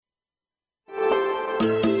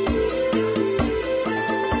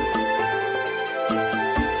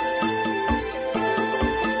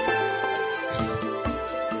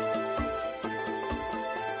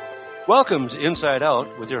Welcome to Inside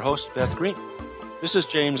Out with your host, Beth Green. This is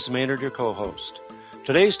James Maynard, your co-host.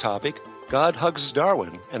 Today's topic, God hugs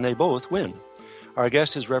Darwin, and they both win. Our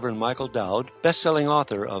guest is Reverend Michael Dowd, best-selling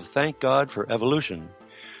author of Thank God for Evolution.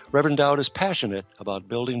 Reverend Dowd is passionate about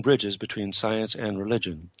building bridges between science and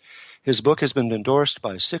religion. His book has been endorsed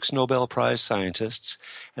by 6 Nobel Prize scientists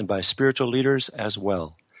and by spiritual leaders as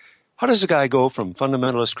well. How does a guy go from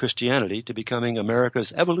fundamentalist Christianity to becoming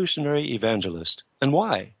America's evolutionary evangelist, and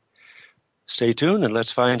why? Stay tuned and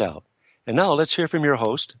let's find out. And now let's hear from your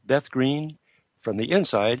host, Beth Green, from the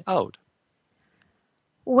Inside Out.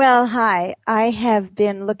 Well, hi. I have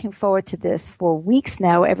been looking forward to this for weeks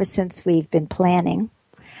now, ever since we've been planning.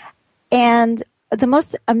 And the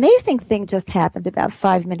most amazing thing just happened about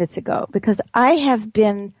 5 minutes ago, because I have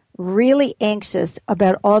been really anxious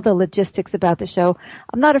about all the logistics about the show.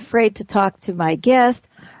 I'm not afraid to talk to my guest.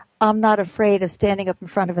 I'm not afraid of standing up in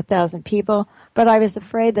front of 1,000 people, but I was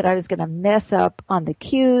afraid that I was going to mess up on the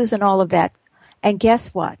cues and all of that. And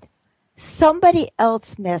guess what? Somebody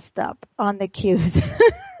else messed up on the cues.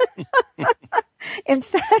 In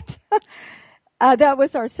fact, that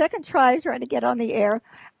was our second try trying to get on the air,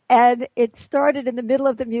 and it started in the middle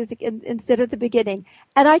of the music instead of the beginning.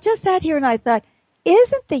 And I just sat here and I thought,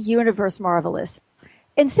 isn't the universe marvelous?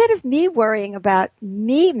 Instead of me worrying about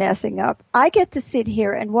me messing up, I get to sit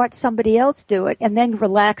here and watch somebody else do it and then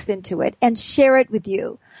relax into it and share it with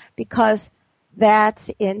you, because that's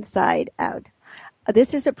Inside Out.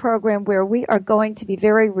 This is a program where we are going to be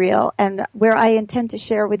very real and where I intend to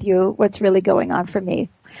share with you what's really going on for me.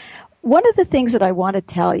 One of the things that I want to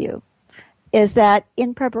tell you is that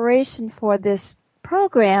in preparation for this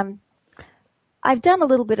program, I've done a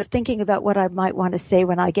little bit of thinking about what I might want to say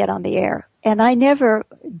when I get on the air. And I never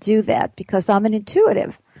do that because I'm an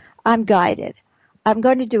intuitive. I'm guided. I'm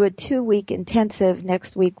going to do a 2-week intensive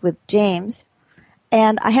next week with James,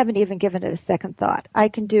 and I haven't even given it a second thought. I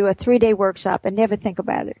can do a 3-day workshop and never think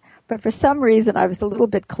about it. But for some reason, I was a little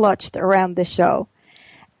bit clutched around the show.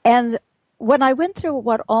 And when I went through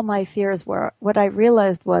what all my fears were, what I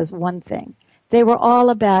realized was one thing. They were all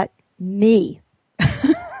about me.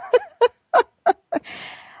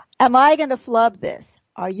 Am I going to flub this?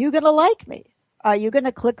 Are you going to like me? Are you going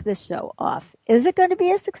to click this show off? Is it going to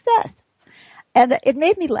be a success? And it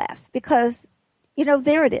made me laugh because,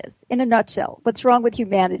 there it is in a nutshell. What's wrong with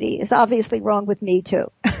humanity is obviously wrong with me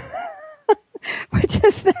too. Which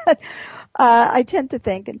is that I tend to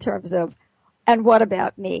think in terms of, and what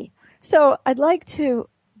about me? So I'd like to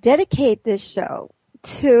dedicate this show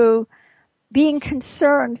to being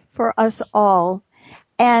concerned for us all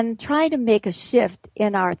and try to make a shift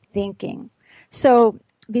in our thinking. So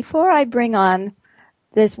before I bring on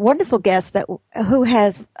this wonderful guest who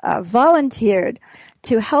has volunteered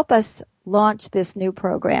to help us launch this new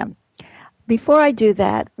program, before I do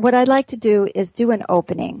that, what I'd like to do is do an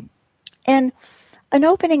opening. And an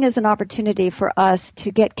opening is an opportunity for us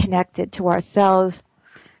to get connected to ourselves,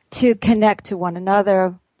 to connect to one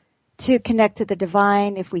another, to connect to the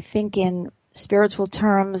divine if we think in spiritual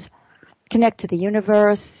terms, connect to the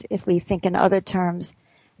universe if we think in other terms,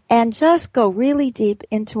 and just go really deep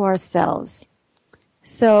into ourselves.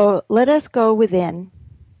 So let us go within.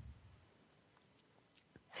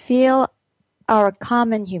 Feel our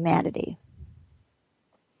common humanity.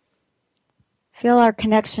 Feel our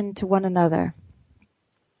connection to one another.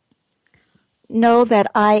 Know that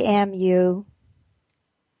I am you,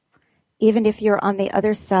 even if you're on the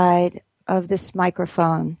other side of this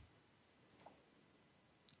microphone.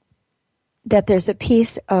 That there's a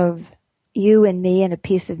piece of you and me and a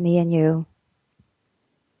piece of me and you.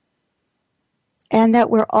 And that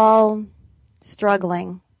we're all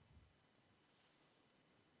struggling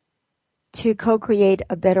to co-create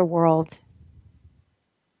a better world.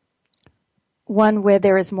 One where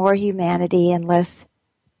there is more humanity and less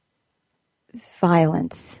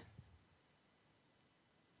violence.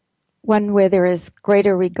 One where there is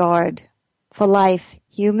greater regard for life,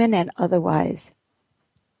 human and otherwise.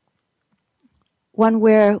 One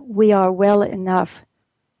where we are well enough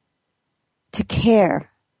to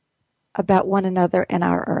care about one another and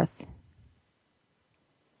our earth.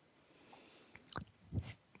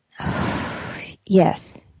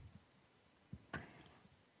 Yes.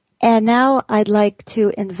 And now I'd like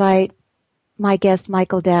to invite my guest,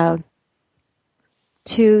 Michael Dowd,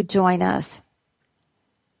 to join us.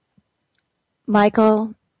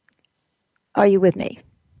 Michael, are you with me?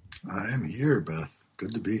 I am here, Beth.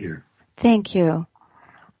 Good to be here. Thank you.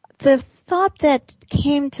 The thought that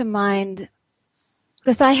came to mind,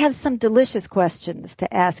 because I have some delicious questions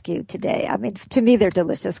to ask you today. I mean, to me they're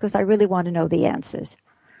delicious because I really want to know the answers.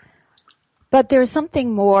 But there's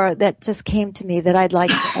something more that just came to me that I'd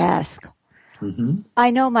like to ask. Mm-hmm.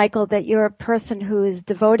 I know, Michael, that you're a person who is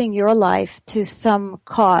devoting your life to some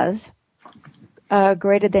cause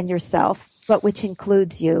greater than yourself, but which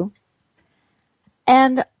includes you.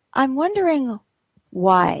 And I'm wondering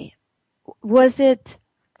why. Was it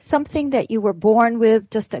something that you were born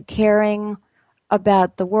with, just a caring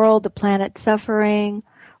about the world, the planet suffering?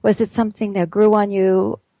 Was it something that grew on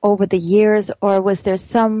you over the years, or was there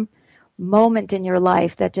some moment in your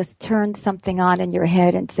life that just turned something on in your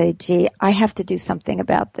head and say, gee, I have to do something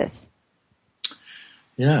about this?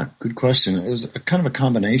 Yeah, good question. It was kind of a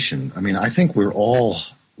combination. I mean, I think we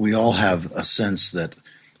all have a sense that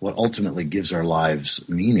what ultimately gives our lives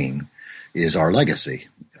meaning is our legacy,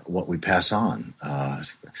 what we pass on,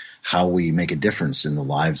 how we make a difference in the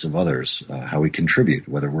lives of others, how we contribute,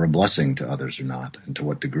 whether we're a blessing to others or not, and to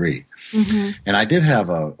what degree. Mm-hmm. And I did have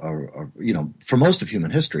for most of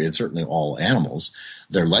human history, and certainly all animals,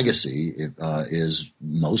 their legacy is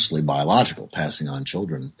mostly biological, passing on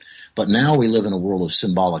children. But now we live in a world of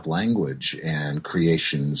symbolic language and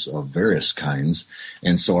creations of various kinds,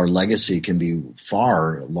 and so our legacy can be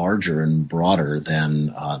far larger and broader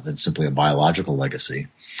than simply a biological legacy.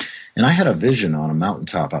 And I had a vision on a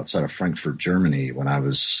mountaintop outside of Frankfurt, Germany, when I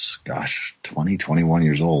was, 21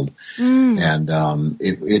 years old, and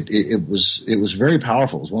it was very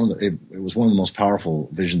powerful. It was one of the most powerful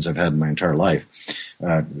visions I've had in my entire life.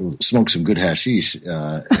 Smoked some good hashish,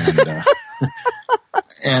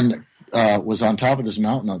 and was on top of this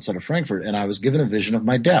mountain outside of Frankfurt, and I was given a vision of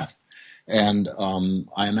my death, and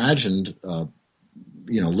I imagined,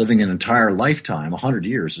 living an entire lifetime, 100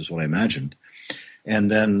 years is what I imagined.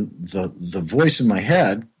 And then the voice in my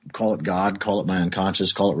head, call it God, call it my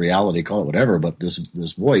unconscious, call it reality, call it whatever, but this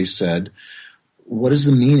voice said, what is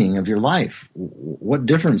the meaning of your life? What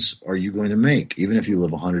difference are you going to make, even if you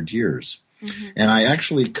live 100 years? Mm-hmm. And I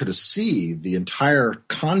actually could see the entire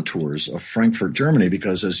contours of Frankfurt, Germany,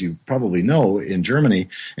 because as you probably know, in Germany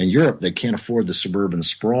and Europe, they can't afford the suburban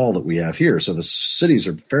sprawl that we have here. So the cities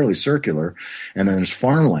are fairly circular, and then there's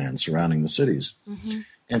farmland surrounding the cities. Mm-hmm.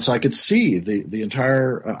 And so I could see the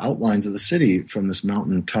entire outlines of the city from this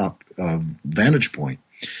mountaintop vantage point.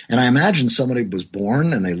 And I imagined somebody was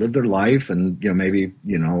born and they live their life, and maybe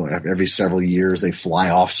every several years they fly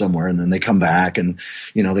off somewhere and then they come back, and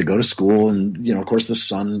they go to school, and of course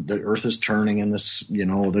the earth is turning, and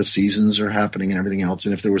the seasons are happening and everything else.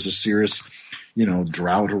 And if there was a serious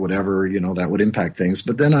drought or whatever, that would impact things.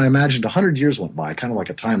 But then I imagined 100 years went by, kind of like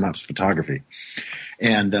a time-lapse photography.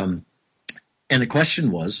 And the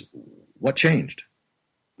question was, what changed?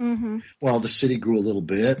 Mm-hmm. Well, the city grew a little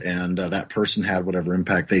bit, and that person had whatever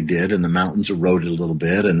impact they did, and the mountains eroded a little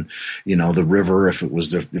bit, and the river, if there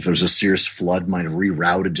was a serious flood, might have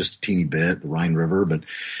rerouted just a teeny bit, the Rhine River. But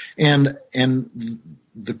and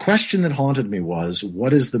the question that haunted me was,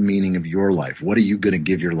 what is the meaning of your life? What are you going to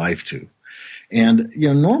give your life to? And,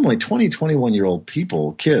 normally 20, 21-year-old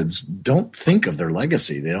kids don't think of their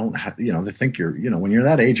legacy. They don't have, they think when you're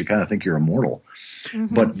that age, you kind of think you're immortal.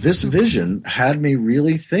 Mm-hmm. But this vision had me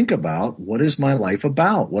really think about, what is my life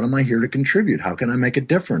about? What am I here to contribute? How can I make a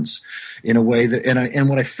difference in a way that, and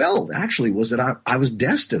what I felt actually was that I was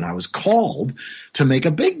destined. I was called to make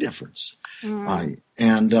a big difference. Mm.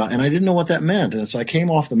 And I didn't know what that meant. And so I came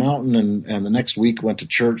off the mountain, and the next week went to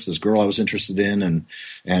church. This girl I was interested in,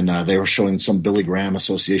 and they were showing some Billy Graham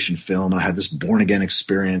Association film. And I had this born again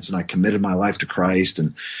experience, and I committed my life to Christ,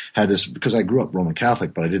 and had this, because I grew up Roman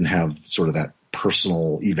Catholic, but I didn't have sort of that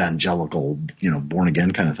personal evangelical, born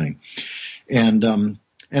again kind of thing.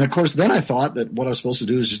 And of course, then I thought that what I was supposed to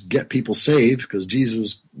do is just get people saved, because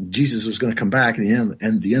Jesus was going to come back, and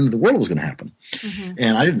the end of the world was going to happen. Mm-hmm.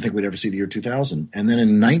 And I didn't think we'd ever see the year 2000. And then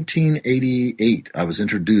in 1988, I was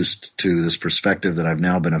introduced to this perspective that I've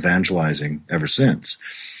now been evangelizing ever since.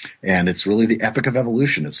 And it's really the epic of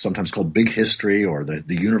evolution. It's sometimes called big history, or the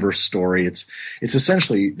universe story. It's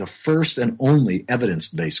essentially the first and only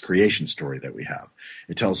evidence-based creation story that we have.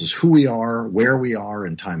 It tells us who we are, where we are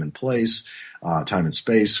in time and place, time and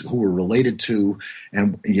space, who we're related to,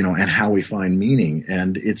 and how we find meaning.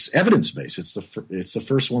 And it's evidence-based. It's the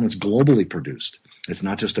first one that's globally produced. It's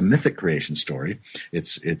not just a mythic creation story.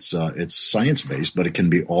 It's science-based, but it can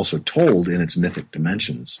be also told in its mythic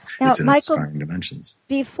dimensions. Now, it's in Michael, inspiring dimensions.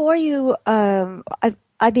 Before you,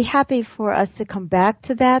 I'd be happy for us to come back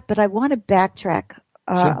to that, but I want to backtrack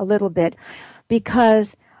Sure. a little bit,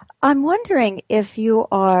 because I'm wondering if you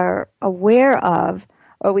are aware of,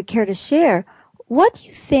 or would care to share, what do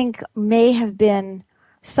you think may have been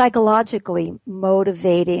psychologically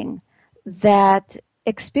motivating that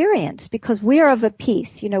experience? Because we are of a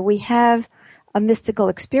piece. We have a mystical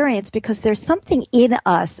experience, because there's something in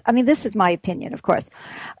us. I mean, this is my opinion, of course.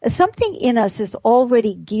 Something in us is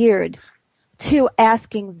already geared to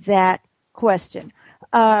asking that question.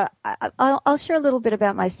 I'll share a little bit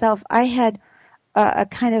about myself. I had a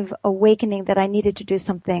kind of awakening that I needed to do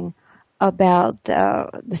something about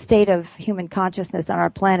the state of human consciousness on our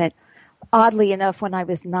planet, oddly enough, when I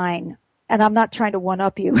was 9. And I'm not trying to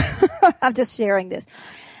one-up you. I'm just sharing this.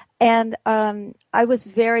 And I was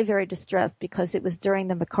very, very distressed because it was during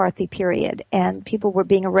the McCarthy period, and people were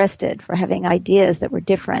being arrested for having ideas that were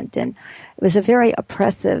different. And it was a very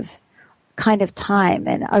oppressive kind of time.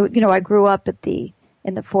 And I grew up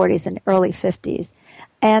in the 40s and early 50s,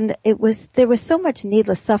 and there was so much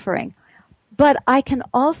needless suffering. But I can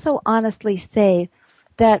also honestly say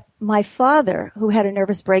that my father, who had a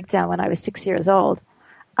nervous breakdown when I was 6 years old,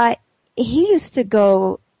 he used to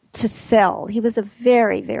go to sell. He was a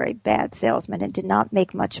very, very bad salesman and did not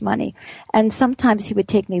make much money. And sometimes he would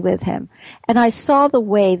take me with him. And I saw the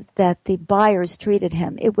way that the buyers treated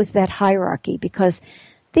him. It was that hierarchy, because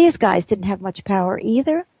these guys didn't have much power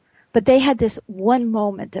either, but they had this one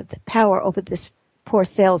moment of the power over this poor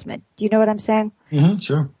salesman. Do you know what I'm saying? Mm-hmm,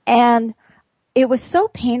 sure. And it was so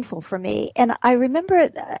painful for me. And I remember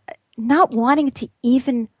not wanting to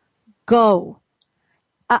even go.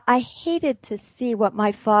 I hated to see what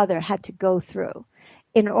my father had to go through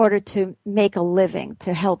in order to make a living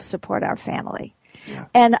to help support our family. Yeah.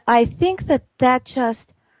 And I think that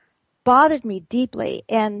just bothered me deeply.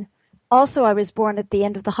 And also, I was born at the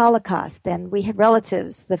end of the Holocaust, and we had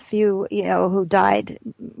relatives, the few, who died.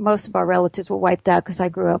 Most of our relatives were wiped out because I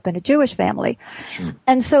grew up in a Jewish family. Sure.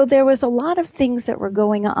 And so there was a lot of things that were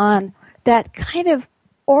going on that kind of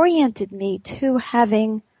oriented me to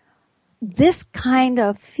having this kind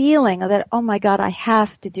of feeling that, oh my God, I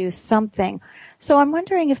have to do something. So I'm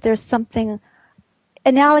wondering if there's something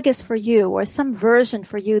analogous for you or some version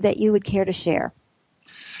for you that you would care to share.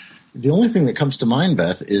 The only thing that comes to mind,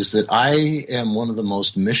 Beth, is that I am one of the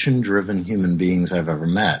most mission-driven human beings I've ever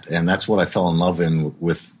met, and that's what I fell in love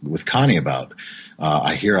with Connie about.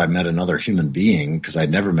 I met another human being, because I'd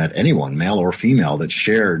never met anyone, male or female, that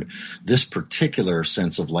shared this particular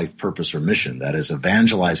sense of life purpose or mission, that is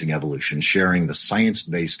evangelizing evolution, sharing the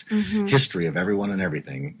science-based history of everyone and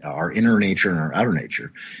everything, our inner nature and our outer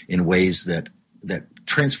nature, in ways that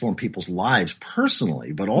transform people's lives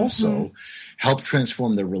personally, but also helped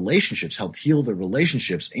transform their relationships, helped heal their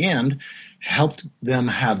relationships, and helped them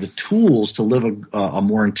have the tools to live a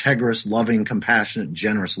more integrous, loving, compassionate,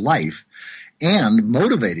 generous life, and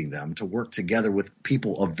motivating them to work together with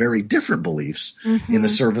people of very different beliefs in the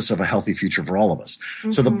service of a healthy future for all of us.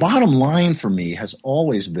 So the bottom line for me has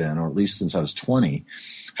always been, or at least since I was 20,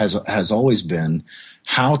 has always been,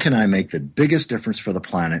 how can I make the biggest difference for the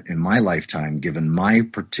planet in my lifetime, given my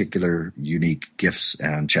particular unique gifts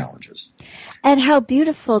and challenges? And how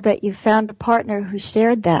beautiful that you found a partner who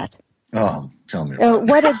shared that. Oh, tell me about it.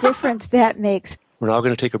 What a difference that makes. We're now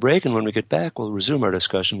going to take a break, and when we get back, we'll resume our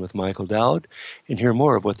discussion with Michael Dowd and hear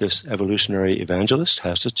more of what this evolutionary evangelist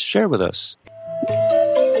has to share with us.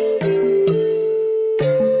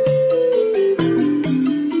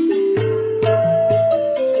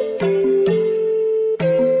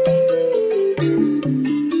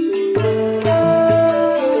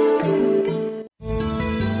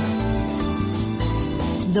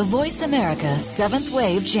 The Voice America 7th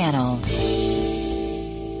Wave Channel.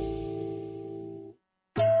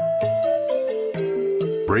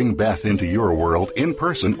 Bring Beth into your world in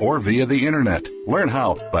person or via the internet. Learn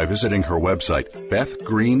how by visiting her website,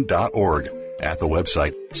 bethgreen.org. At the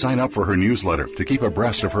website, sign up for her newsletter to keep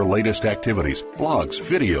abreast of her latest activities, blogs,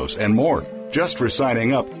 videos, and more. Just for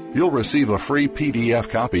signing up, you'll receive a free PDF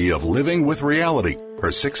copy of Living with Reality, her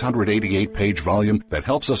 688-page volume that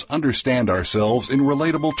helps us understand ourselves in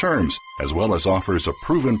relatable terms, as well as offers a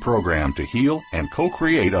proven program to heal and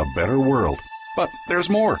co-create a better world. But there's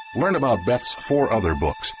more. Learn about Beth's 4 other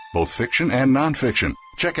books, both fiction and nonfiction.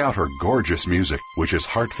 Check out her gorgeous music, which is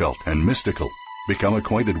heartfelt and mystical. Become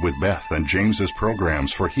acquainted with Beth and James's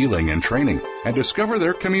programs for healing and training, and discover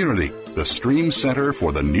their community, the Stream Center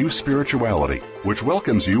for the New Spirituality, which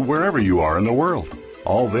welcomes you wherever you are in the world.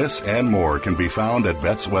 All this and more can be found at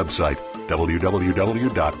Beth's website,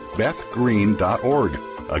 www.bethgreen.org.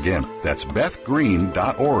 Again, that's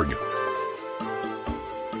bethgreen.org.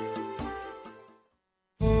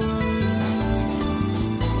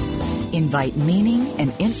 Invite meaning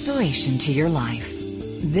and inspiration to your life.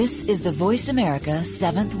 This is the Voice America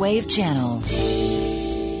 7th Wave Channel.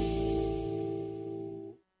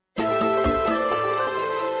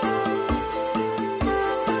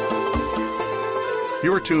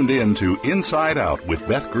 You're tuned in to Inside Out with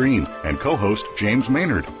Beth Green and co-host James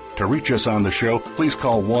Maynard. To reach us on the show, please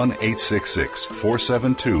call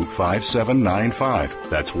 1-866-472-5795.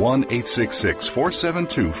 That's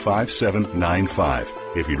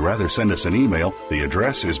 1-866-472-5795. If you'd rather send us an email, the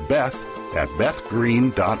address is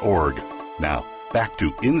beth@bethgreen.org. Now, back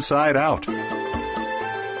to Inside Out.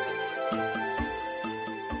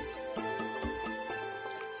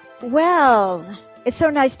 Well, it's so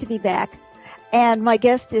nice to be back. And my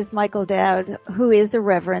guest is Michael Dowd, who is a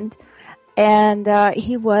reverend. And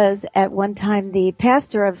he was at one time the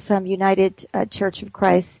pastor of some United Church of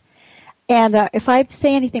Christ. And if I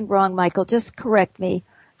say anything wrong, Michael, just correct me.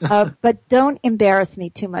 But don't embarrass me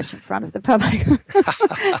too much in front of the public.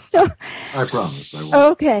 So, I promise I won't.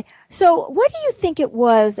 Okay. So what do you think it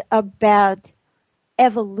was about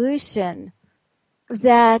evolution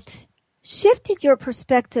that shifted your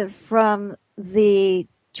perspective from the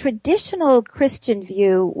traditional Christian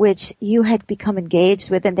view which you had become engaged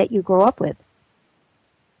with and that you grew up with?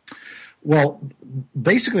 Well,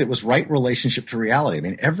 basically, it was right relationship to reality. I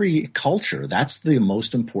mean, every culture, that's the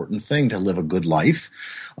most important thing, to live a good life,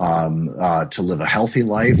 to live a healthy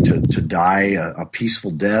life, to die a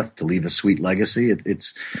peaceful death, to leave a sweet legacy.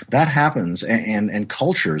 It's that happens, and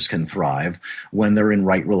cultures can thrive when they're in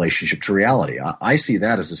right relationship to reality. I see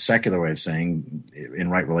that as a secular way of saying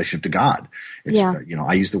in right relationship to God. It's,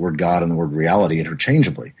 I use the word God and the word reality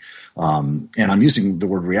interchangeably. And I'm using the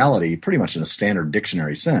word reality pretty much in a standard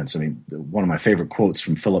dictionary sense. I mean, one of my favorite quotes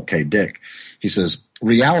from Philip K. Dick, he says,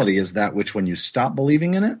 reality is that which when you stop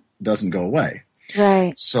believing in it, doesn't go away.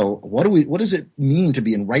 Right. So what does it mean to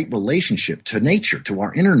be in right relationship to nature, to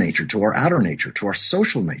our inner nature, to our outer nature, to our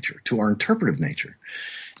social nature, to our interpretive nature?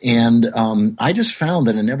 And I just found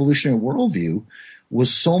that an evolutionary worldview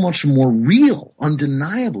was so much more real,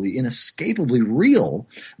 undeniably, inescapably real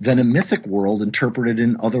than a mythic world interpreted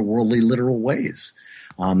in otherworldly, literal ways.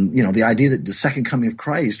 The idea that the second coming of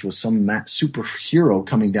Christ was some superhero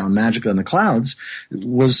coming down magically on the clouds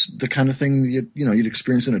was the kind of thing you'd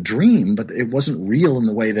experience in a dream, but it wasn't real in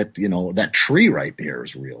the way that, that tree right there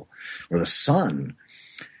is real, or the sun.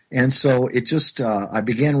 And so it just, I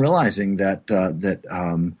began realizing that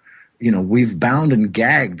we've bound and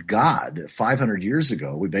gagged God 500 years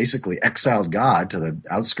ago. We basically exiled God to the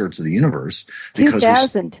outskirts of the universe.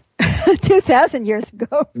 2,000 years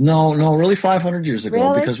ago. No, really 500 years ago.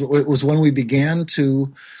 Really? Because it was when we began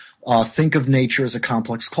to think of nature as a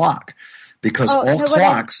complex clock. Because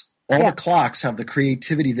the clocks have the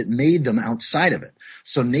creativity that made them outside of it.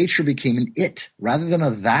 So nature became an it. Rather than a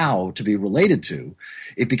thou to be related to,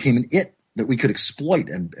 it became an it that we could exploit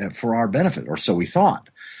and for our benefit, or so we thought.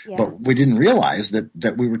 Yeah. But we didn't realize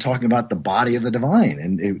that we were talking about the body of the divine,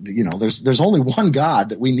 and there's only one God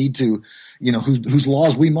that we need to, whose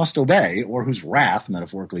laws we must obey, or whose wrath,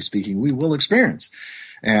 metaphorically speaking, we will experience.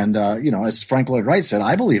 And as Frank Lloyd Wright said,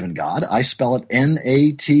 I believe in God. I spell it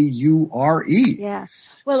Nature. Yeah.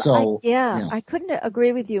 Well, I couldn't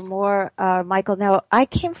agree with you more, Michael. Now, I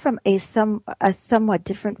came from a somewhat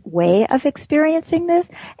different way of experiencing this,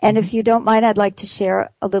 and if you don't mind, I'd like to share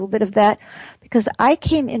a little bit of that, because I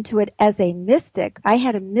came into it as a mystic. I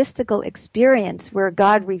had a mystical experience where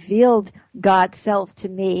God revealed God's self to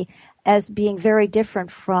me as being very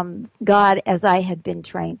different from God as I had been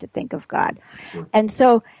trained to think of God. Sure. And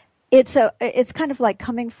so it's kind of like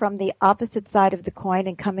coming from the opposite side of the coin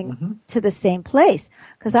and coming to the same place.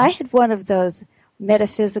 Because I had one of those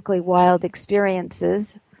metaphysically wild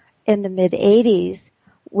experiences in the mid-'80s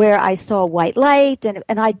where I saw white light, and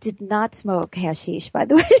I did not smoke hashish, by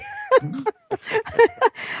the way.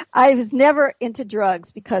 I was never into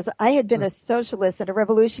drugs because I had been a socialist and a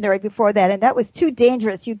revolutionary before that, and that was too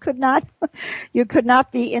dangerous. You could not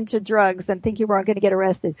be into drugs and think you weren't going to get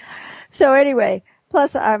arrested. So anyway,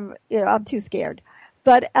 plus I'm too scared.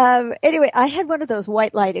 But anyway, I had one of those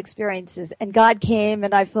white light experiences, and God came,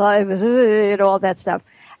 and I thought it was all that stuff.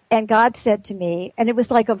 And God said to me, and it was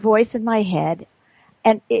like a voice in my head,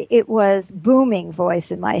 and it was booming voice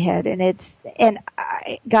in my head,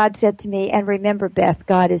 God said to me, and remember, Beth,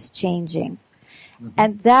 God is changing. Mm-hmm.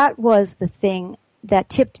 And that was the thing that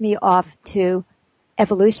tipped me off to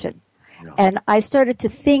evolution. Yeah. And I started to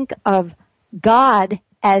think of God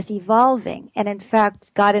as evolving. And in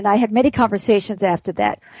fact, God and I had many conversations after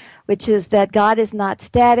that, which is that God is not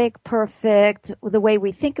static, perfect, the way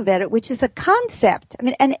we think of it, which is a concept. I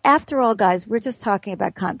mean, and after all, guys, we're just talking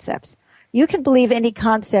about concepts. You can believe any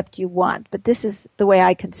concept you want, but this is the way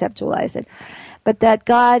I conceptualize it. But that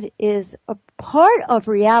God is a part of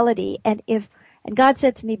reality. And God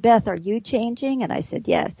said to me, Beth, are you changing? And I said,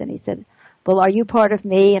 yes. And he said, well, are you part of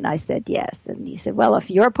me? And I said, yes. And he said, well, if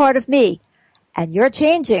you're part of me, and you're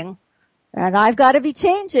changing, and I've got to be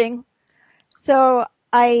changing. So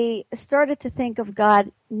I started to think of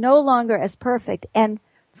God no longer as perfect. And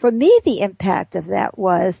for me, the impact of that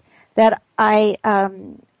was that I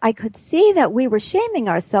could see that we were shaming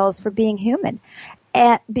ourselves for being human,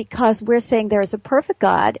 and because we're saying there's a perfect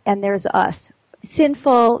God and there's us,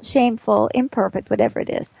 sinful, shameful, imperfect, whatever it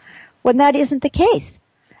is, when that isn't the case.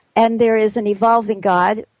 And there is an evolving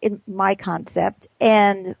God in my concept,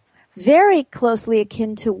 and very closely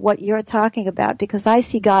akin to what you're talking about, because I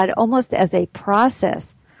see God almost as a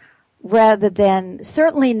process rather than,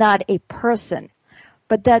 certainly not a person,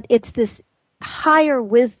 but that it's this higher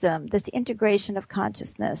wisdom, this integration of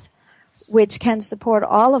consciousness, which can support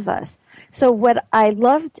all of us. So what I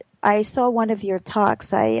loved, I saw one of your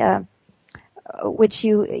talks, which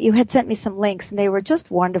you had sent me some links, and they were just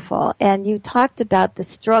wonderful. And you talked about the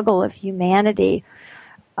struggle of humanity,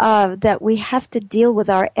 that we have to deal with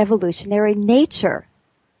our evolutionary nature.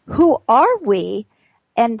 Who are we?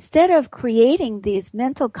 And instead of creating these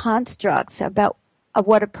mental constructs about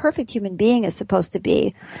what a perfect human being is supposed to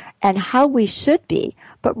be and how we should be,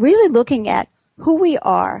 but really looking at who we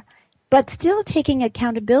are, but still taking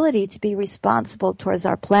accountability to be responsible towards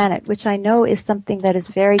our planet, which I know is something that is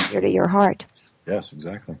very dear to your heart. Yes,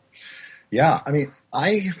 exactly. Yeah, I mean,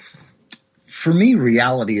 for me,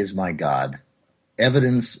 reality is my God.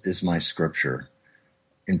 Evidence is my scripture.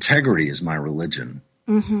 Integrity is my religion.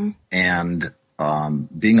 Mm-hmm. And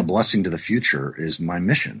being a blessing to the future is my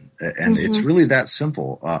mission. And it's really that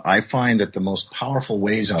simple. I find that the most powerful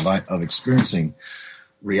ways of experiencing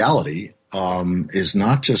reality is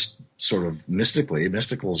not just sort of mystically.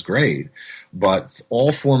 Mystical is great, but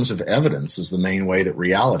all forms of evidence is the main way that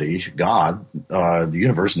reality, God, the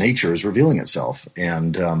universe, nature is revealing itself.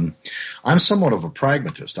 And I'm somewhat of a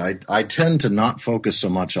pragmatist. I tend to not focus so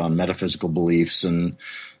much on metaphysical beliefs and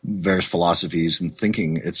various philosophies and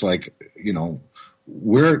thinking. It's like,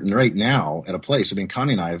 we're right now at a place. I mean,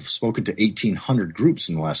 Connie and I have spoken to 1,800 groups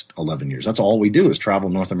in the last 11 years. That's all we do is travel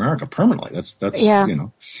North America permanently. That's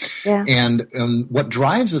Yeah. And what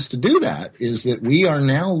drives us to do that is that we are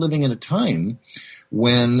now living in a time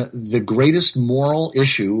when the greatest moral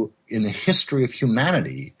issue in the history of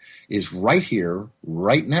humanity is right here,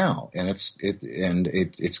 right now, and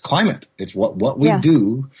it's climate. It's what we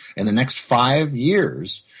do in the next 5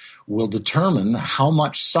 years will determine how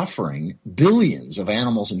much suffering billions of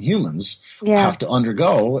animals and humans have to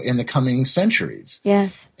undergo in the coming centuries.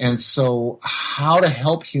 Yes. And so how to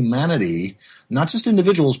help humanity, not just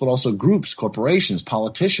individuals, but also groups, corporations,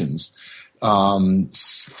 politicians,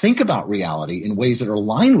 think about reality in ways that are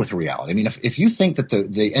aligned with reality. I mean, if you think that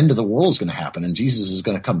the end of the world is going to happen and Jesus is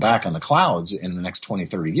going to come back on the clouds in the next 20,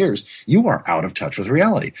 30 years, you are out of touch with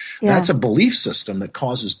reality. Yeah. That's a belief system that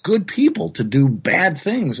causes good people to do bad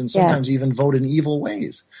things and sometimes even vote in evil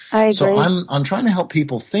ways. I agree. So I'm trying to help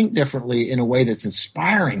people think differently in a way that's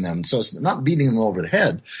inspiring them. So it's not beating them over the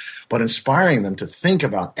head, but inspiring them to think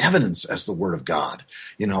about evidence as the Word of God.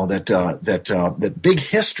 That big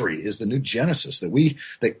history is the new Genesis.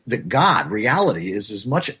 That God, reality, is as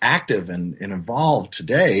much active and involved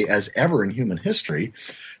today as ever in human history,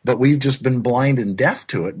 but we've just been blind and deaf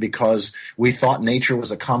to it because we thought nature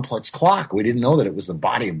was a complex clock. We didn't know that it was the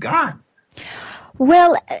body of God.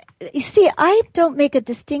 Well, you see, I don't make a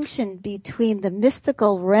distinction between the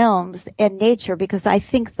mystical realms and nature because I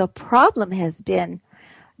think the problem has been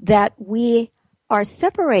that we are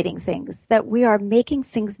separating things, that we are making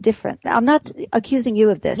things different. I'm not accusing you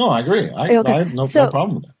of this. No, I agree. I have no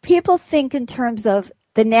problem with that. People think in terms of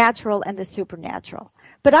the natural and the supernatural,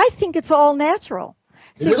 but I think it's all natural.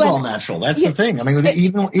 It is all natural. That's the thing. I mean,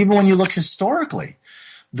 even when you look historically,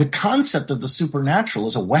 the concept of the supernatural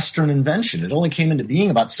is a Western invention. It only came into being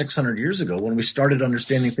about 600 years ago when we started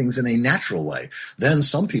understanding things in a natural way. Then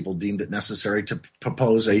some people deemed it necessary to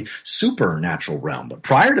propose a supernatural realm. But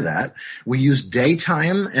prior to that, we used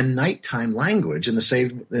daytime and nighttime language in the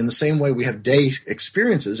same way we have day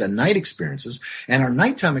experiences and night experiences. And our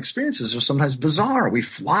nighttime experiences are sometimes bizarre. We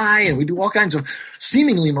fly and we do all kinds of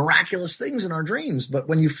seemingly miraculous things in our dreams. But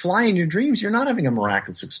when you fly in your dreams, you're not having a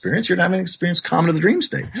miraculous experience. You're having an experience common to the dream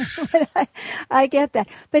state. I get that.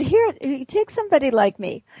 But here, you take somebody like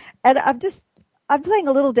me, and I'm playing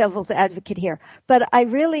a little devil's advocate here, but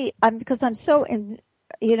because I'm so,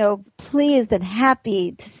 pleased and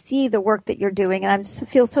happy to see the work that you're doing, and I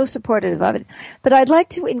feel so supportive of it. But I'd like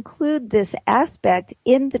to include this aspect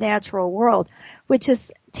in the natural world, which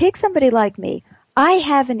is take somebody like me. I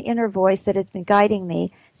have an inner voice that has been guiding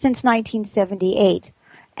me since 1978.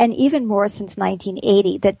 And even more since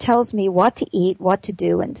 1980, that tells me what to eat, what to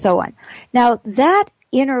do, and so on. Now, that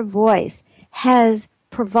inner voice has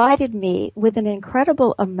provided me with an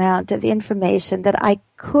incredible amount of information that I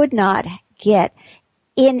could not get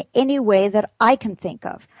in any way that I can think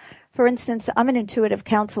of. For instance, I'm an intuitive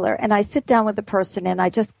counselor, and I sit down with a person and I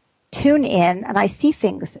just tune in and I see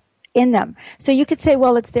things in them. So you could say,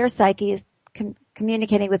 well, it's their psyche is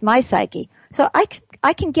communicating with my psyche. So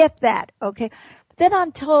I can get that, okay? But then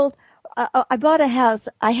I'm told, I bought a house.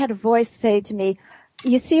 I had a voice say to me,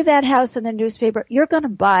 you see that house in the newspaper? You're going to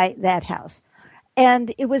buy that house.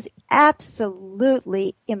 And it was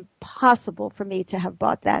absolutely impossible for me to have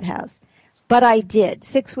bought that house. But I did.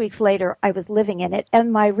 6 weeks later, I was living in it,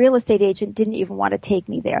 and my real estate agent didn't even want to take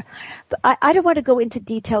me there. But I don't want to go into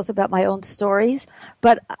details about my own stories,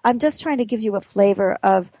 but I'm just trying to give you a flavor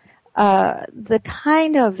of the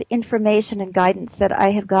kind of information and guidance that I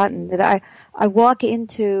have gotten. That I walk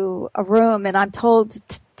into a room, and I'm told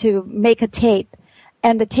to make a tape.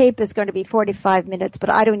 And the tape is going to be 45 minutes, but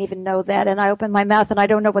I don't even know that. And I open my mouth and I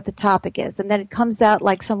don't know what the topic is. And then it comes out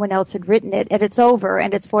like someone else had written it, and it's over,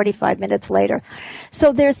 and it's 45 minutes later.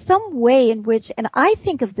 So there's some way in which, and I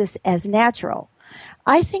think of this as natural.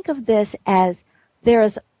 I think of this as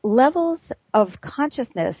there's levels of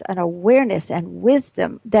consciousness and awareness and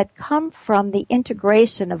wisdom that come from the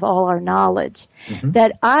integration of all our knowledge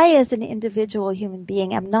that I, as an individual human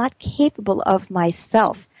being, am not capable of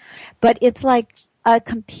myself. But it's like a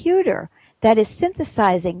computer that is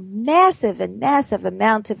synthesizing massive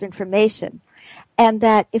amounts of information. And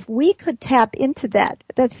that if we could tap into that,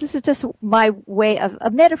 this is just my way of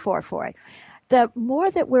a metaphor for it. The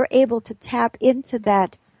more that we're able to tap into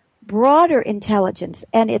that broader intelligence,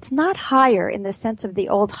 and it's not higher in the sense of the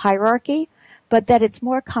old hierarchy, but that it's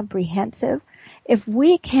more comprehensive. If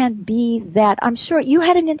we can be that, I'm sure you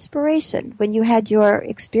had an inspiration when you had your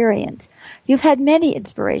experience. You've had many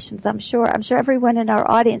inspirations, I'm sure. I'm sure everyone in our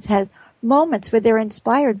audience has moments where they're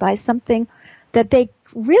inspired by something that they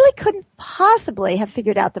really couldn't possibly have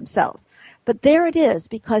figured out themselves. But there it is,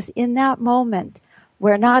 because in that moment,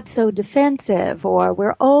 we're not so defensive, or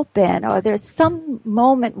we're open, or there's some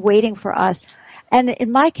moment waiting for us. And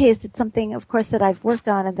in my case, it's something, of course, that I've worked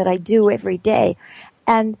on and that I do every day.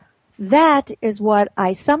 And that is what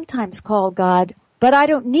I sometimes call God, but I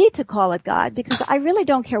don't need to call it God, because I really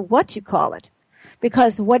don't care what you call it.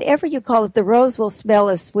 Because whatever you call it, the rose will smell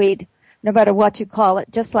as sweet no matter what you call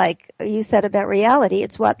it. Just like you said about reality,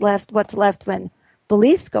 it's what's left when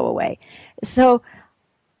beliefs go away. So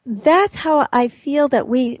that's how I feel that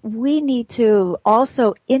we need to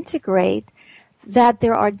also integrate that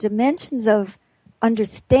there are dimensions of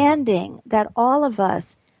understanding that all of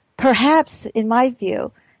us, perhaps in my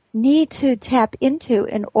view, need to tap into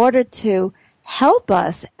in order to help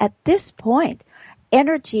us at this point,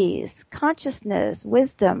 energies, consciousness,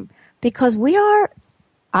 wisdom, because we are,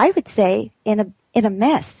 I would say, in a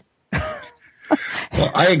mess.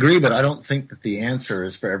 Well, I agree, but I don't think that the answer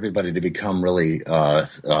is for everybody to become really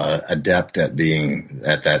adept at being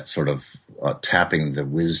at that sort of tapping the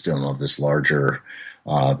wisdom of this larger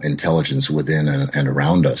intelligence within and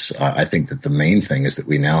around us. I think that the main thing is that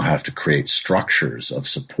we now have to create structures of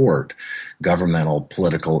support, governmental,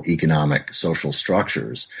 political, economic, social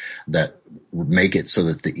structures that make it so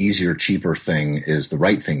that the easier, cheaper thing is the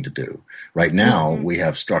right thing to do. Right now, we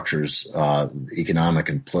have structures, economic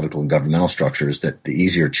and political and governmental structures, that the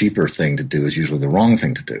easier, cheaper thing to do is usually the wrong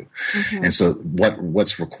thing to do. And so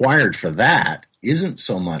what's required for that isn't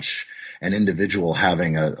so much an individual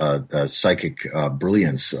having a psychic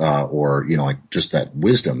brilliance or, like just that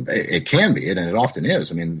wisdom. It can be, and it often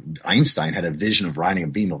is. I mean, Einstein had a vision of riding a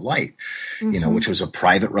beam of light, which was a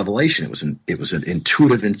private revelation. It was an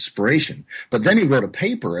intuitive inspiration. But then he wrote a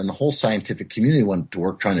paper, and the whole scientific community went to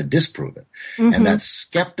work trying to disprove it. And that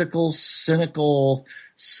skeptical, cynical,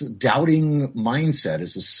 doubting mindset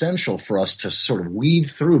is essential for us to sort of weed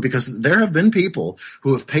through, because there have been people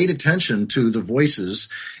who have paid attention to the voices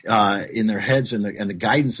in their heads and the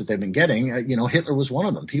guidance that they've been getting. Hitler was one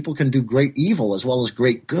of them. People can do great evil as well as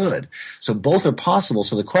great good. So both are possible.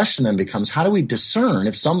 So the question then becomes, how do we discern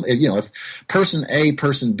if person A,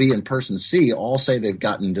 person B, and person C all say they've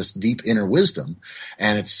gotten this deep inner wisdom,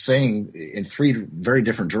 and it's saying in three very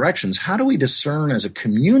different directions, how do we discern as a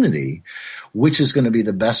community which is going to be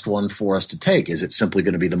the best one for us to take? Is it simply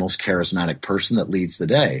going to be the most charismatic person that leads the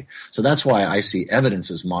day? So that's why I see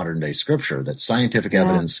evidence as modern day scripture, that scientific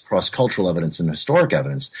evidence, cross-cultural evidence, and historic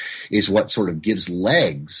evidence is what sort of gives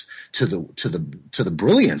legs to the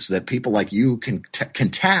brilliance that people like you can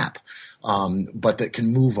tap, but that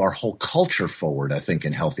can move our whole culture forward, I think,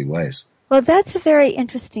 in healthy ways. Well, that's a very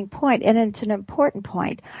interesting point, and it's an important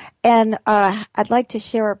point. And I'd like to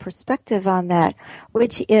share a perspective on that,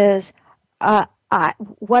 which is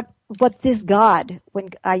what what this God, when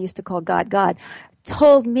I used to call God,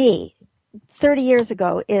 told me 30 years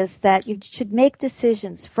ago is that you should make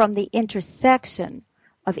decisions from the intersection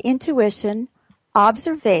of intuition,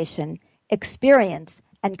 observation, experience,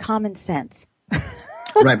 and common sense.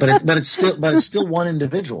 Right, but it's still one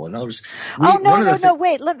individual. In other words,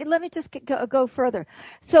 wait. Let me just go further.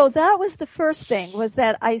 So that was the first thing, was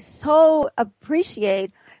that I so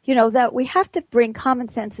appreciate, that we have to bring common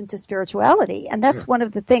sense into spirituality, and that's one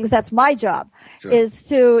of the things. That's my job, is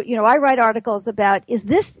to, I write articles about, does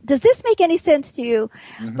this make any sense to you?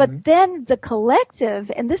 Mm-hmm. But then the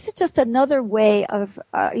collective, and this is just another way of,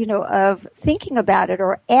 of thinking about it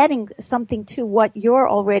or adding something to what you're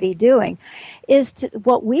already doing, is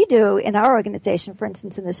what we do in our organization, for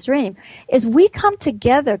instance, in the Stream, is we come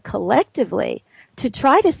together collectively to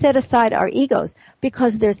try to set aside our egos,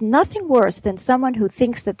 because there's nothing worse than someone who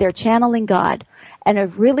thinks that they're channeling God and are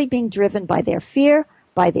really being driven by their fear,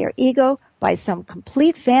 by their ego, by some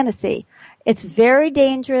complete fantasy. It's very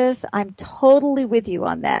dangerous. I'm totally with you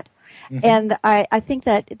on that. Mm-hmm. And I think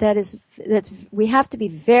that's we have to be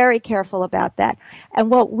very careful about that.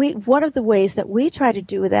 And one of the ways that we try to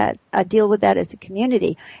do that, deal with that as a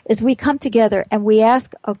community, is we come together and we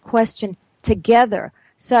ask a question together,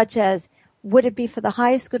 such as, would it be for the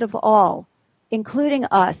highest good of all, including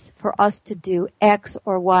us, for us to do X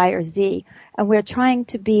or Y or Z? And we're trying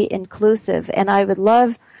to be inclusive. And I would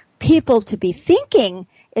love people to be thinking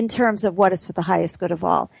in terms of what is for the highest good of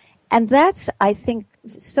all. And that's, I think,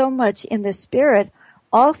 so much in the spirit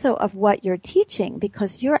also of what you're teaching,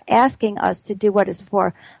 because you're asking us to do what is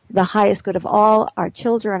for the highest good of all, our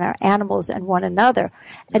children, our animals, and one another,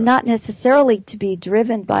 and not necessarily to be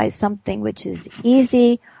driven by something which is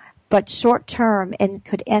easy but short-term and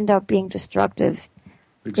could end up being destructive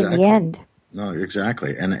in the end. No,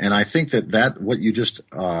 exactly. And I think that what you just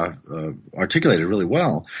articulated really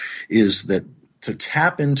well is that to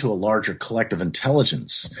tap into a larger collective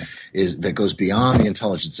intelligence that goes beyond the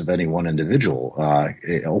intelligence of any one individual.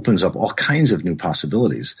 It opens up all kinds of new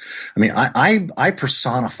possibilities. I mean, I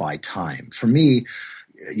personify time. For me,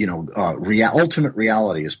 ultimate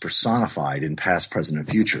reality is personified in past, present, and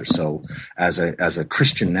future. So as a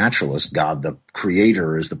Christian naturalist, God, the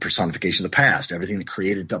creator, is the personification of the past, everything that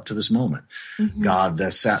created up to this moment. Mm-hmm. God,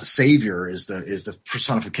 the savior, is the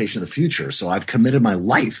personification of the future. So I've committed my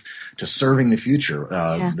life to serving the future.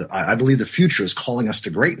 I believe the future is calling us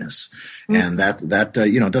to greatness. Mm-hmm. And that it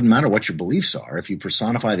doesn't matter what your beliefs are. If you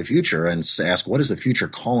personify the future and ask, what is the future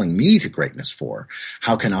calling me to greatness for?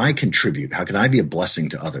 How can I contribute? How can I be a blessing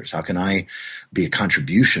to others? How can I be a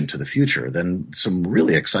contribution to the future? Then some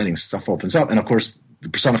really exciting stuff opens up. And of course, the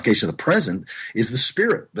personification of the present is the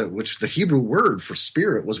spirit, which the Hebrew word for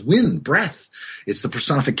spirit was wind, breath. It's the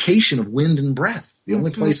personification of wind and breath. The only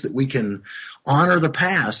place that we can honor the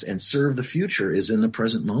past and serve the future is in the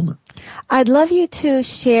present moment. I'd love you to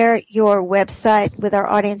share your website with our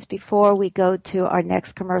audience before we go to our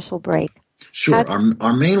next commercial break. Sure.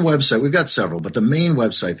 Our main website, we've got several, but the main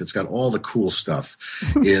website that's got all the cool stuff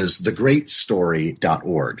is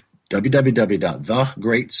thegreatstory.org,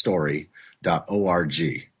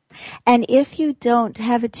 www.thegreatstory.org. And if you don't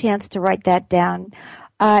have a chance to write that down,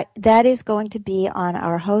 that is going to be on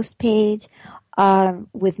our host page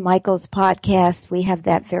with Michael's podcast. We have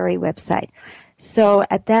that very website. So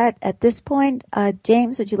at this point,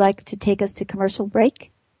 James, would you like to take us to commercial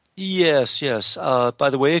break? Yes. By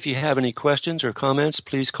the way, if you have any questions or comments,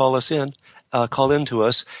 please call in to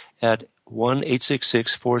us at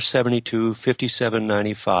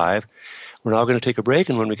 1-866-472-5795. We're now going to take a break,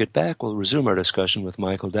 and when we get back, we'll resume our discussion with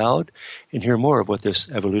Michael Dowd and hear more of what this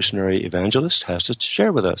evolutionary evangelist has to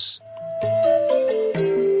share with us.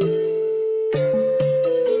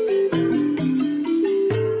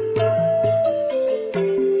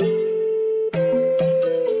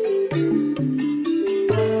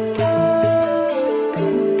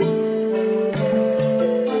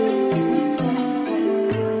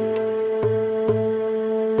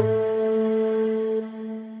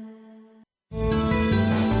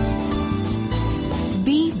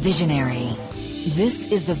 Visionary. This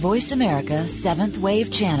is the Voice America 7th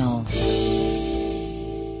Wave Channel.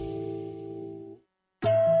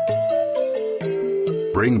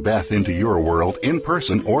 Bring Beth into your world in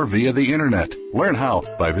person or via the internet. Learn how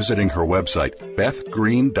by visiting her website,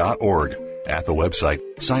 bethgreen.org. At the website,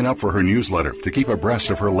 sign up for her newsletter to keep abreast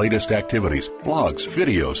of her latest activities, blogs,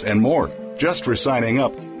 videos, and more. Just for signing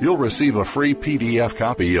up, you'll receive a free PDF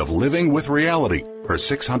copy of Living with Reality, her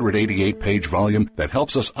 688-page volume that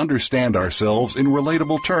helps us understand ourselves in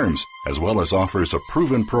relatable terms, as well as offers a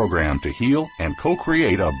proven program to heal and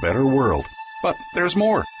co-create a better world. But there's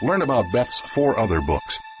more. Learn about Beth's 4 other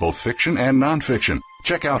books, both fiction and nonfiction.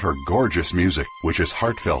 Check out her gorgeous music, which is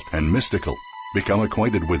heartfelt and mystical. Become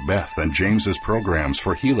acquainted with Beth and James's programs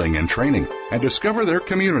for healing and training, and discover their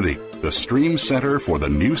community, the Stream Center for the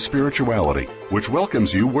New Spirituality, which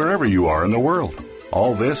welcomes you wherever you are in the world.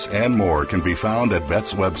 All this and more can be found at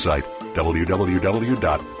Beth's website,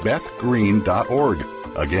 www.bethgreen.org.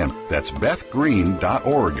 Again, that's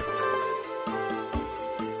bethgreen.org.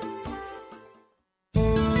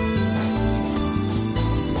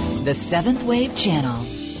 The Seventh Wave Channel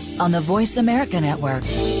on the Voice America Network.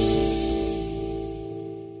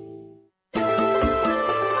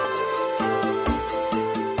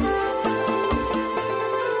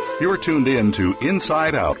 You're tuned in to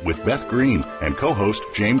Inside Out with Beth Green and co-host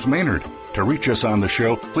James Maynard. To reach us on the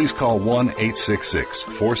show, please call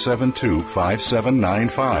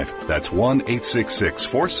 1-866-472-5795. That's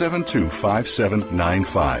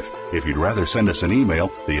 1-866-472-5795. If you'd rather send us an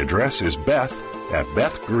email, the address is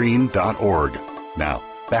beth@bethgreen.org. Now,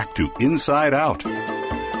 back to Inside Out.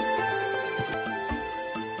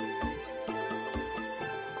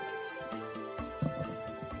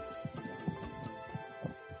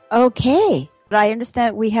 Okay. I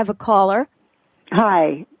understand we have a caller.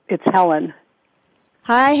 Hi, it's Helen.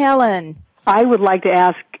 Hi, Helen. I would like to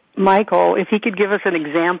ask Michael if he could give us an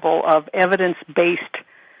example of evidence-based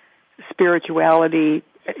spirituality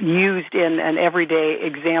used in an everyday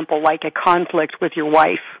example, like a conflict with your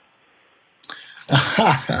wife.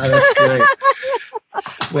 That's great.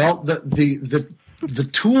 Well, the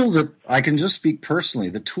tool that I can just speak personally,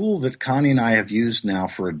 the tool that Connie and I have used now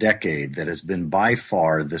for a decade that has been by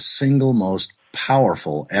far the single most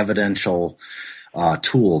powerful evidential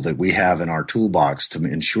tool that we have in our toolbox to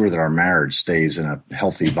ensure that our marriage stays in a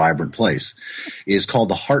healthy, vibrant place is called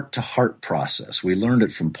the heart-to-heart process. We learned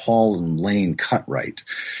it from Paul and Lane Cutright.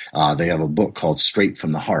 They have a book called Straight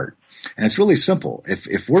from the Heart. And it's really simple.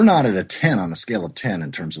 If we're not at a 10 on a scale of 10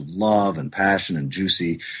 in terms of love and passion and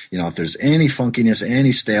juicy, if there's any funkiness,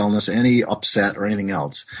 any staleness, any upset or anything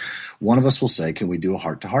else, one of us will say, can we do a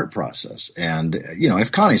heart-to-heart process? And,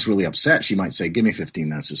 if Connie's really upset, she might say, give me 15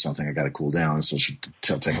 minutes or something. I got to cool down. So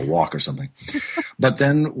she'll take a walk or something. But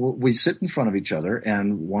then we sit in front of each other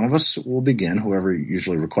and one of us will begin, whoever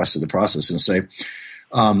usually requested the process, and say,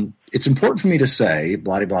 it's important for me to say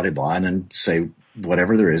blah, blah, blah, blah, and then say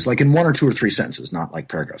whatever there is, like in 1 or 2 or 3 sentences, not like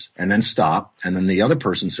paragraphs, and then stop. And then the other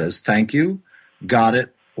person says, thank you, got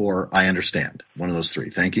it, or I understand. One of those 3.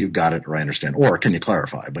 Thank you, got it, or I understand. Or can you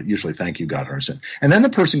clarify? But usually thank you, got it, or understand. And then the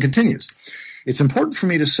person continues. It's important for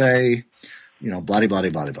me to say, blah, blah, blah,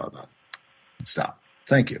 blah, blah, blah. Stop.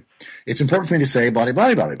 Thank you. It's important for me to say blah,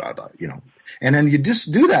 blah, blah, blah, blah, And then you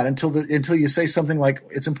just do that until you say something like,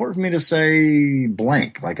 it's important for me to say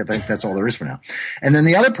blank. Like I think that's all there is for now. And then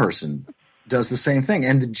the other person does the same thing.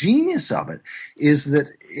 And the genius of it is that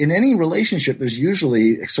in any relationship, there's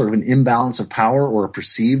usually sort of an imbalance of power or a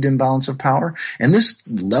perceived imbalance of power. And this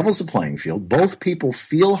levels the playing field. Both people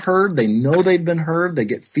feel heard. They know they've been heard. They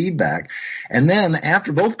get feedback. And then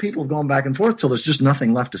after both people have gone back and forth till there's just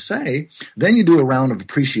nothing left to say, then you do a round of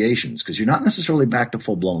appreciations because you're not necessarily back to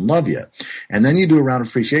full-blown love yet. And then you do a round of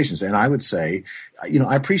appreciations. And I would say,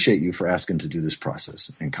 I appreciate you for asking to do this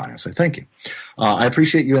process. And Connie will say, thank you. I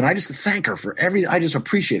appreciate you. And I just thank her for I just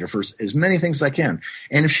appreciate her for as many things as I can.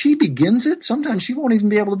 And if she begins it, sometimes she won't even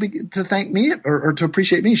be able to thank me or to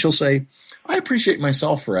appreciate me. She'll say, I appreciate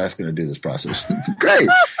myself for asking to do this process. Great.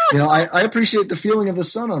 I appreciate the feeling of the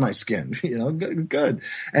sun on my skin. Good.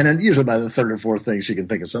 And then usually by the 3rd or 4th thing, she can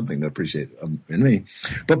think of something to appreciate in me.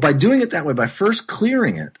 But by doing it that way, by first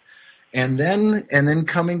clearing it, and then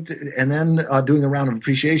doing a round of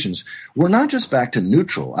appreciations, we're not just back to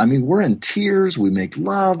neutral. I mean, we're in tears. We make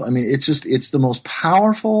love. I mean, it's the most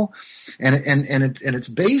powerful, and it's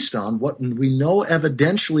based on what we know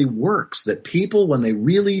evidentially works. That people, when they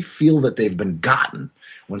really feel that they've been gotten,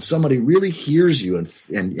 when somebody really hears you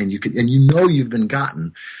and you've been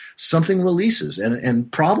gotten, something releases,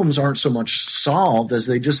 and problems aren't so much solved as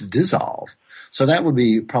they just dissolve. So that would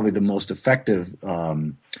be probably the most effective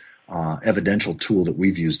evidential tool that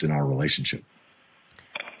we've used in our relationship.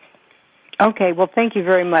 Okay, well, thank you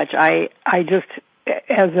very much. I just,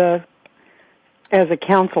 as a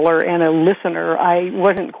counselor and a listener, I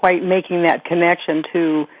wasn't quite making that connection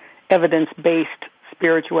to evidence-based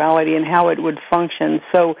spirituality and how it would function.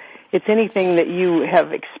 So it's anything that you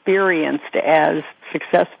have experienced as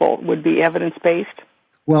successful would be evidence-based?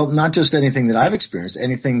 Well, not just anything that I've experienced,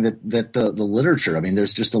 anything that the literature. I mean,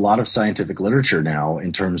 there's just a lot of scientific literature now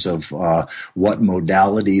in terms of what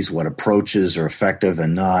modalities, what approaches are effective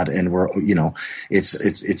and not, and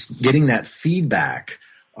it's getting that feedback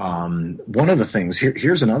One of the things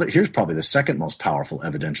here's probably the second most powerful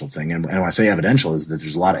evidential thing. And when I say evidential is that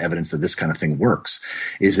there's a lot of evidence that this kind of thing works,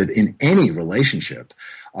 is that in any relationship,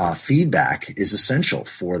 feedback is essential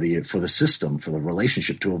for the system, for the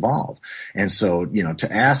relationship to evolve. And so, to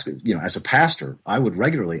ask, as a pastor, I would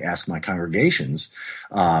regularly ask my congregations,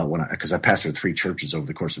 because I pastored 3 churches over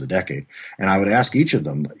the course of a decade, and I would ask each of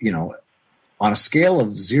them, on a scale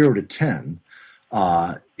of 0 to 10,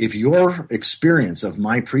 if your experience of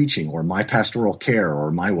my preaching or my pastoral care or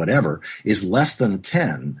my whatever is less than a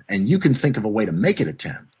 10, and you can think of a way to make it a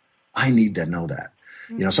 10, I need to know that.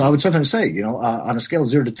 So I would sometimes say, on a scale of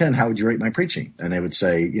 0 to 10, how would you rate my preaching? And they would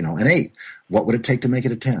say, an 8. What would it take to make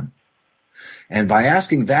it a 10? And by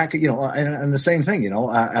asking that, and the same thing,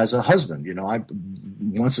 as a husband, I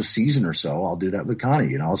once a season or so, I'll do that with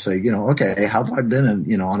Connie. I'll say, okay, how have I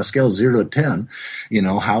been on a scale of 0 to 10,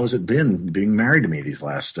 how has it been being married to me these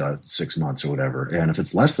last 6 months or whatever? And if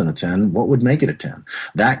it's less than a 10, what would make it a 10?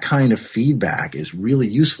 That kind of feedback is really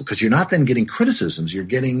useful because you're not then getting criticisms. You're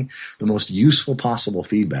getting the most useful possible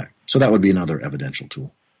feedback. So that would be another evidential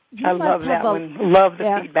tool. I love that one. Love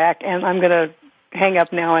the feedback. And I'm going to hang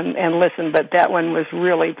up now and listen, but that one was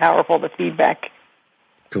really powerful, the feedback.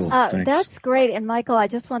 Cool. Thanks. That's great. And Michael, I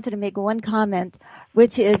just wanted to make one comment,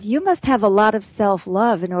 which is you must have a lot of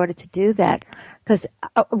self-love in order to do that. Because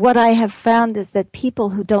what I have found is that people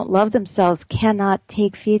who don't love themselves cannot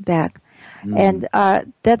take feedback. And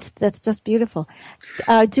that's just beautiful.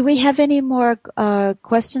 Do we have any more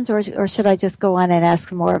questions, or should I just go on and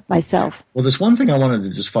ask more myself? Well, there's one thing I wanted to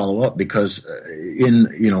just follow up because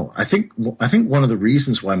I think one of the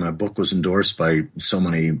reasons why my book was endorsed by so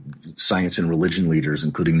many science and religion leaders,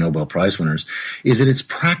 including Nobel Prize winners, is that it's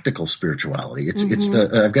practical spirituality.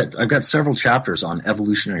 I've got several chapters on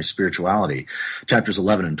evolutionary spirituality. Chapters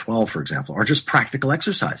 11 and 12, for example, are just practical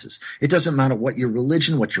exercises. It doesn't matter what your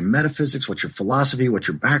religion, what your metaphysics, what your philosophy, what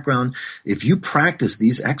your background. If you practice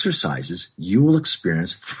these exercises, you will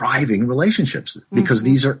experience thriving relationships because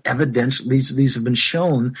these are evidential. These have been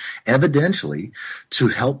shown evidentially to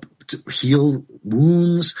help to heal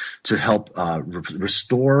wounds, to help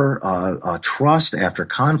restore trust after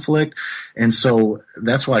conflict. And so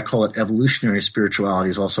that's why I call it evolutionary spirituality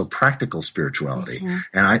is also practical spirituality.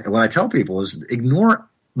 And what I tell people is ignore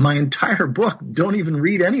my entire book. Don't even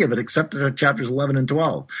read any of it except chapters 11 and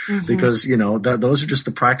 12, because, those are just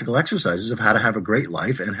the practical exercises of how to have a great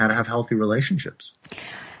life and how to have healthy relationships.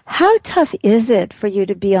 How tough is it for you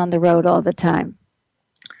to be on the road all the time?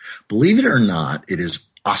 Believe it or not, it is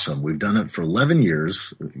awesome. We've done it for 11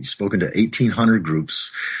 years. We've spoken to 1,800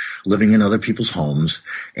 groups living in other people's homes,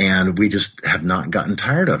 and we just have not gotten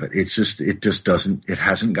tired of it. It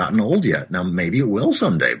hasn't gotten old yet. Now, maybe it will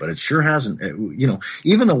someday, but it sure hasn't.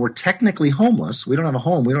 Even though we're technically homeless, we don't have a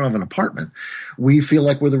home, we don't have an apartment, we feel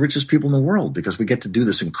like we're the richest people in the world because we get to do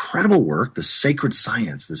this incredible work, this sacred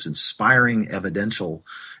science, this inspiring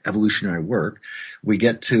evolutionary work. We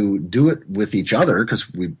get to do it with each other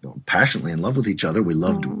because we're passionately in love with each other. We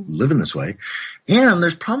love living this way. And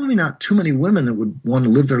there's probably not too many women that would want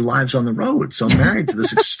to live their lives on the road. So I'm married to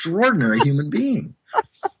this extraordinary human being.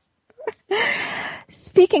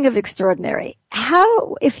 Speaking of extraordinary,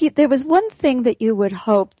 there was one thing that you would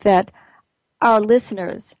hope that our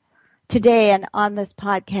listeners today and on this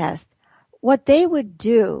podcast, what they would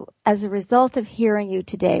do as a result of hearing you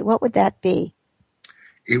today, what would that be?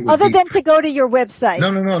 Other than to go to your website.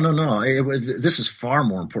 No. This is far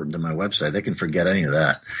more important than my website. They can forget any of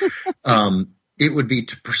that. It would be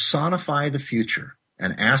to personify the future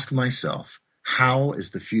and ask myself, how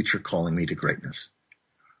is the future calling me to greatness?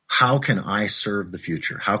 How can I serve the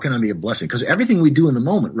future? How can I be a blessing? Because everything we do in the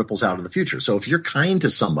moment ripples out of the future. So if you're kind to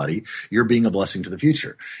somebody, you're being a blessing to the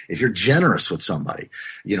future. If you're generous with somebody,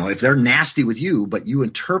 if they're nasty with you, but you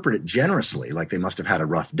interpret it generously, like they must have had a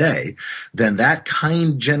rough day, then that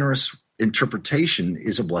kind, generous interpretation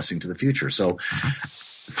is a blessing to the future. So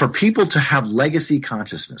for people to have legacy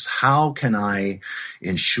consciousness, how can I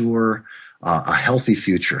ensure a healthy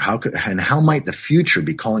future? How might the future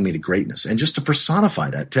be calling me to greatness? And just to personify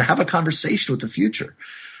that, to have a conversation with the future.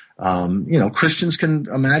 Christians can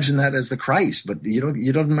imagine that as the Christ, but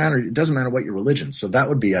it doesn't matter what your religion. So that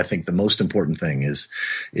would be, I think, the most important thing is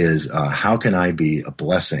how can I be a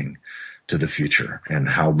blessing to the future, and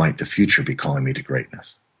how might the future be calling me to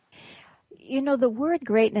greatness? The word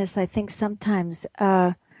greatness, I think, sometimes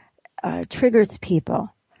triggers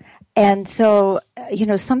people. And so,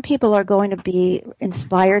 some people are going to be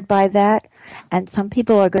inspired by that, and some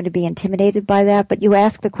people are going to be intimidated by that. But you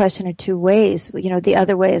ask the question in two ways. The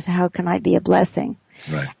other way is, how can I be a blessing?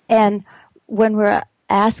 Right. And when we're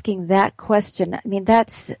asking that question. I mean,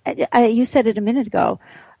 you said it a minute ago.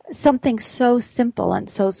 Something so simple and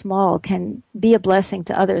so small can be a blessing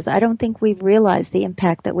to others. I don't think we've realized the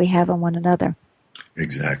impact that we have on one another.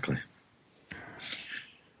 Exactly.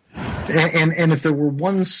 And if there were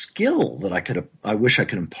one skill that I wish I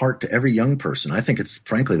could impart to every young person, I think it's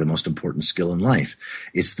frankly the most important skill in life.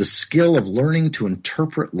 It's the skill of learning to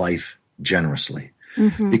interpret life generously.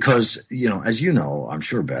 Mm-hmm. Because, as you know, I'm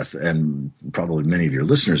sure, Beth, and probably many of your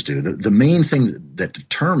listeners do, the main thing that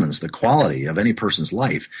determines the quality of any person's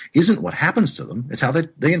life isn't what happens to them. It's how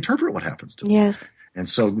they interpret what happens to them. Yes. And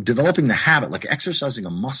so developing the habit, like exercising a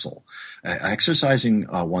muscle, exercising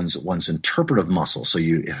one's interpretive muscle. So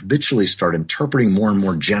you habitually start interpreting more and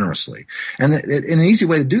more generously. And an easy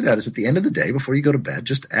way to do that is at the end of the day, before you go to bed,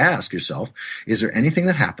 just ask yourself, is there anything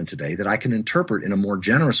that happened today that I can interpret in a more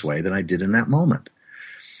generous way than I did in that moment?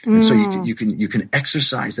 And so you can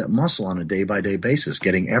exercise that muscle on a day-by-day basis,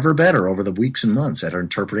 getting ever better over the weeks and months at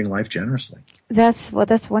interpreting life generously. That's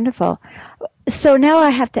wonderful. So now I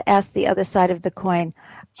have to ask the other side of the coin.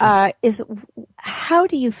 Is how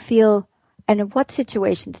do you feel, and in what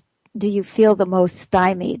situations do you feel the most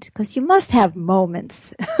stymied? Because you must have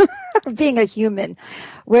moments, being a human,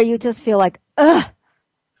 where you just feel like, ugh.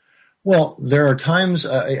 Well, there are times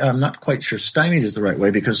I'm not quite sure stymied is the right way,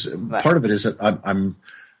 because part of it is that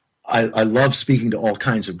I love speaking to all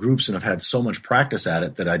kinds of groups, and I've had so much practice at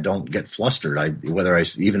it that I don't get flustered.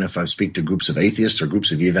 Even if I speak to groups of atheists or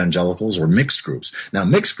groups of evangelicals or mixed groups. Now,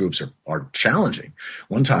 mixed groups are challenging.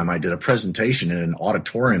 One time I did a presentation in an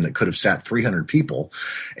auditorium that could have sat 300 people,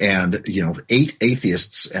 and 8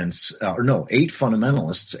 atheists and 8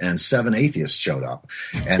 fundamentalists and 7 atheists showed up,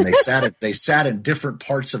 and they sat in different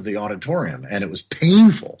parts of the auditorium, and it was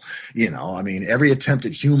painful. Every attempt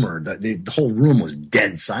at humor, the whole room was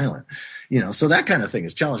dead silent. So that kind of thing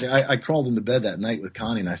is challenging. I crawled into bed that night with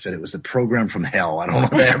Connie, and I said it was the program from hell. I don't know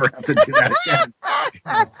if I ever have to do that again.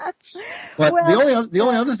 But the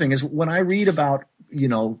only other thing is when I read about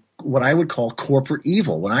what I would call corporate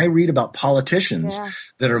evil, when I read about politicians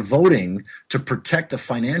that are voting to protect the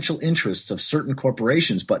financial interests of certain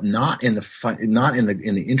corporations, but not in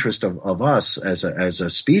the interest of us as a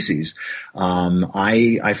species,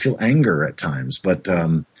 I feel anger at times. But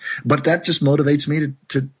that just motivates me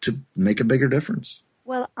to make a bigger difference.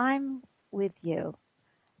 Well, I'm with you.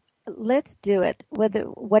 Let's do it.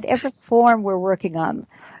 Whatever form we're working on.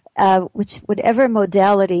 Whatever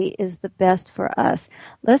modality is the best for us.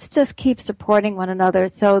 Let's just keep supporting one another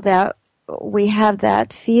so that we have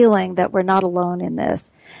that feeling that we're not alone in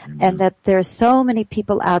this, and that there's so many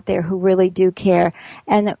people out there who really do care,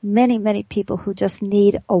 and many, many people who just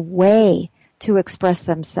need a way to express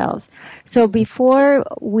themselves. So before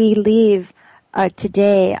we leave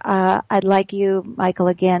today, I'd like you, Michael,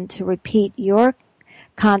 again to repeat your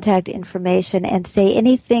contact information and say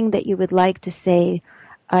anything that you would like to say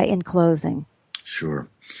in closing. Sure.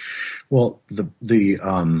 Well,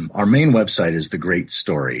 our main website is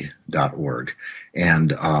thegreatstory.org.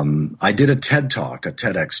 And I did a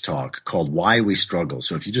TEDx talk called Why We Struggle.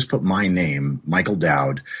 So if you just put my name, Michael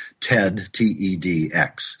Dowd, TED,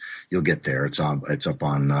 TEDx, you'll get there. It's up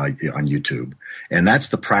on YouTube. And that's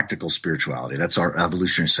the practical spirituality. That's our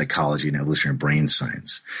evolutionary psychology and evolutionary brain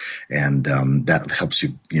science. And that helps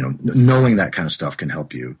you, knowing that kind of stuff can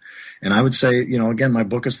help you. And I would say, again, my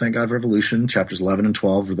book is Thank God Revolution. Chapters 11 and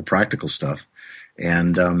 12 are the practical stuff.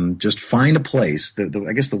 And just find a place.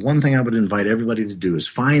 I guess the one thing I would invite everybody to do is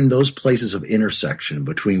find those places of intersection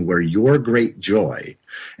between where your great joy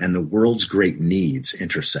and the world's great needs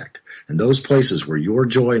intersect. And those places where your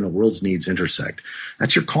joy and the world's needs intersect,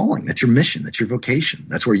 that's your calling, that's your mission, that's your vocation.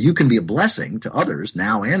 That's where you can be a blessing to others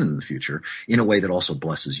now and in the future in a way that also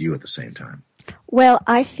blesses you at the same time. Well,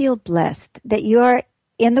 I feel blessed that you're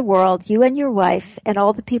in the world, you and your wife and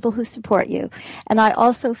all the people who support you. And I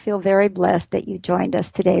also feel very blessed that you joined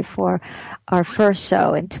us today for our first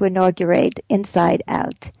show and to inaugurate Inside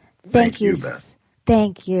Out. Thank you, Beth.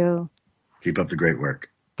 Thank you. Keep up the great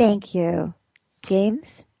work. Thank you.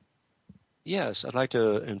 James? Yes, I'd like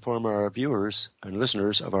to inform our viewers and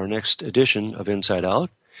listeners of our next edition of Inside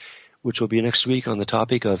Out, which will be next week on the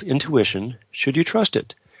topic of intuition. Should you trust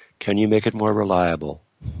it? Can you make it more reliable?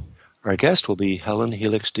 Our guest will be Helen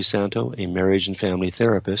Helix DeSanto, a marriage and family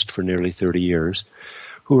therapist for nearly 30 years,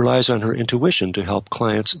 who relies on her intuition to help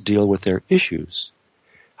clients deal with their issues.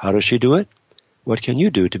 How does she do it? What can you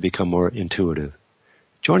do to become more intuitive?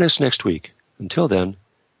 Join us next week. Until then,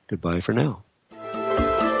 goodbye for now.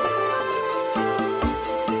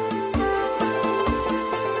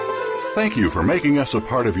 Thank you for making us a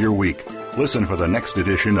part of your week. Listen for the next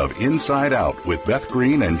edition of Inside Out with Beth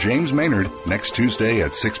Green and James Maynard next Tuesday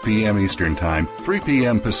at 6 p.m. Eastern Time, 3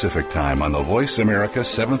 p.m. Pacific Time on the Voice America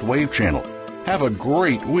 7th Wave Channel. Have a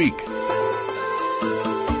great week.